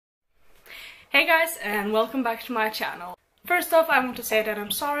Hey guys, and welcome back to my channel. First off, I want to say that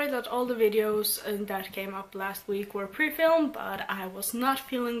I'm sorry that all the videos that came up last week were pre-filmed, but I was not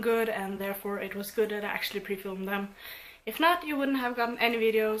feeling good and therefore it was good that I actually pre-filmed them. If not, you wouldn't have gotten any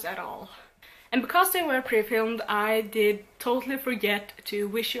videos at all. And because they were pre-filmed, I did totally forget to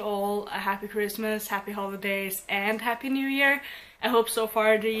wish you all a happy Christmas, happy holidays, and happy New Year. I hope so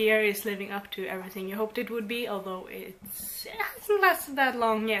far the year is living up to everything you hoped it would be, although it hasn't lasted that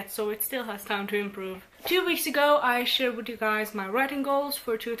long yet, so it still has time to improve. 2 weeks ago I shared with you guys my writing goals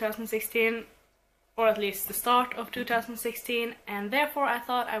for 2016, or at least the start of 2016, and therefore I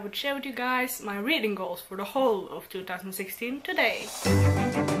thought I would share with you guys my reading goals for the whole of 2016 today.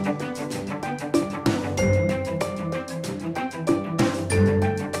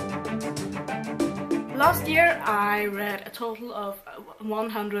 Last year I read a total of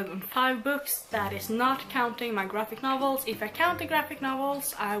 105 books, that is not counting my graphic novels. If I count the graphic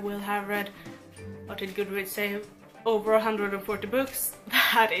novels, I will have read, what did Goodreads say, over 140 books.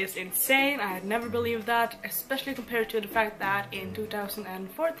 That is insane, I had never believed that, especially compared to the fact that in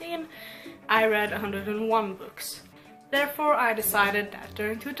 2014 I read 101 books. Therefore I decided that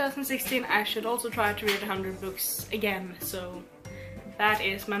during 2016 I should also try to read 100 books again, so that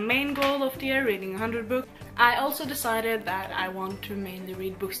is my main goal of the year, reading 100 books. I also decided that I want to mainly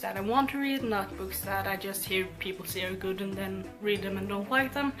read books that I want to read, not books that I just hear people say are good and then read them and don't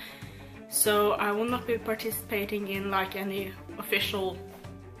like them. So I will not be participating in like any official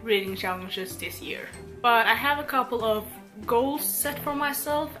reading challenges this year. But I have a couple of goals set for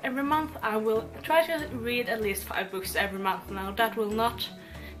myself every month. I will try to read at least 5 books every month. Now that will not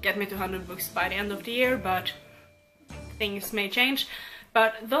get me to 100 books by the end of the year, but things may change.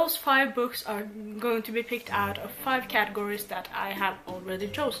 But those 5 books are going to be picked out of 5 categories that I have already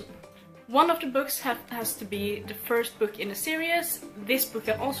chosen. One of the books has to be the first book in a series. This book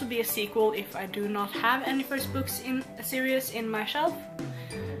can also be a sequel if I do not have any first books in a series in my shelf.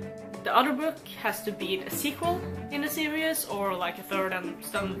 The other book has to be a sequel in a series, or like a third and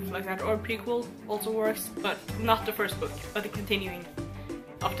stuff like that, or a prequel also works, but not the first book, but the continuing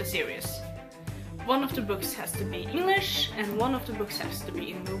of the series. One of the books has to be English, and one of the books has to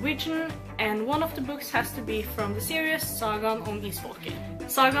be in Norwegian, and one of the books has to be from the series Sagan om Isfolket.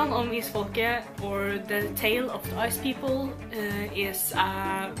 Sagan om Isfolket, or The Tale of the Ice People, is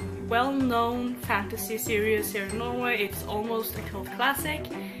a well-known fantasy series here in Norway. It's almost a cult classic.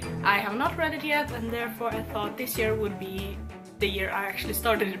 I have not read it yet, and therefore I thought this year would be the year I actually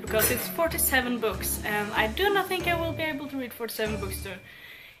started it, because it's 47 books, and I do not think I will be able to read 47 books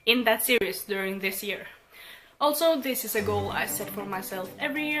in that series during this year. Also, this is a goal I set for myself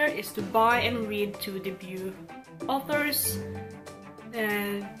every year, is to buy and read 2 debut authors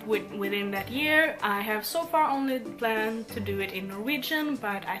within that year. I have so far only planned to do it in Norwegian,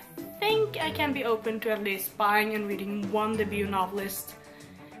 but I think I can be open to at least buying and reading 1 debut novelist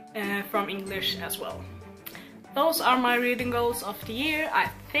from English as well. Those are my reading goals of the year. I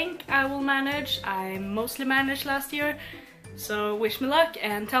think I will manage. I mostly managed last year. So wish me luck,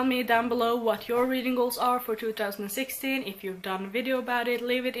 and tell me down below what your reading goals are for 2016. If you've done a video about it,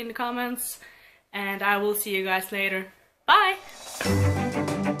 leave it in the comments, and I will see you guys later. Bye!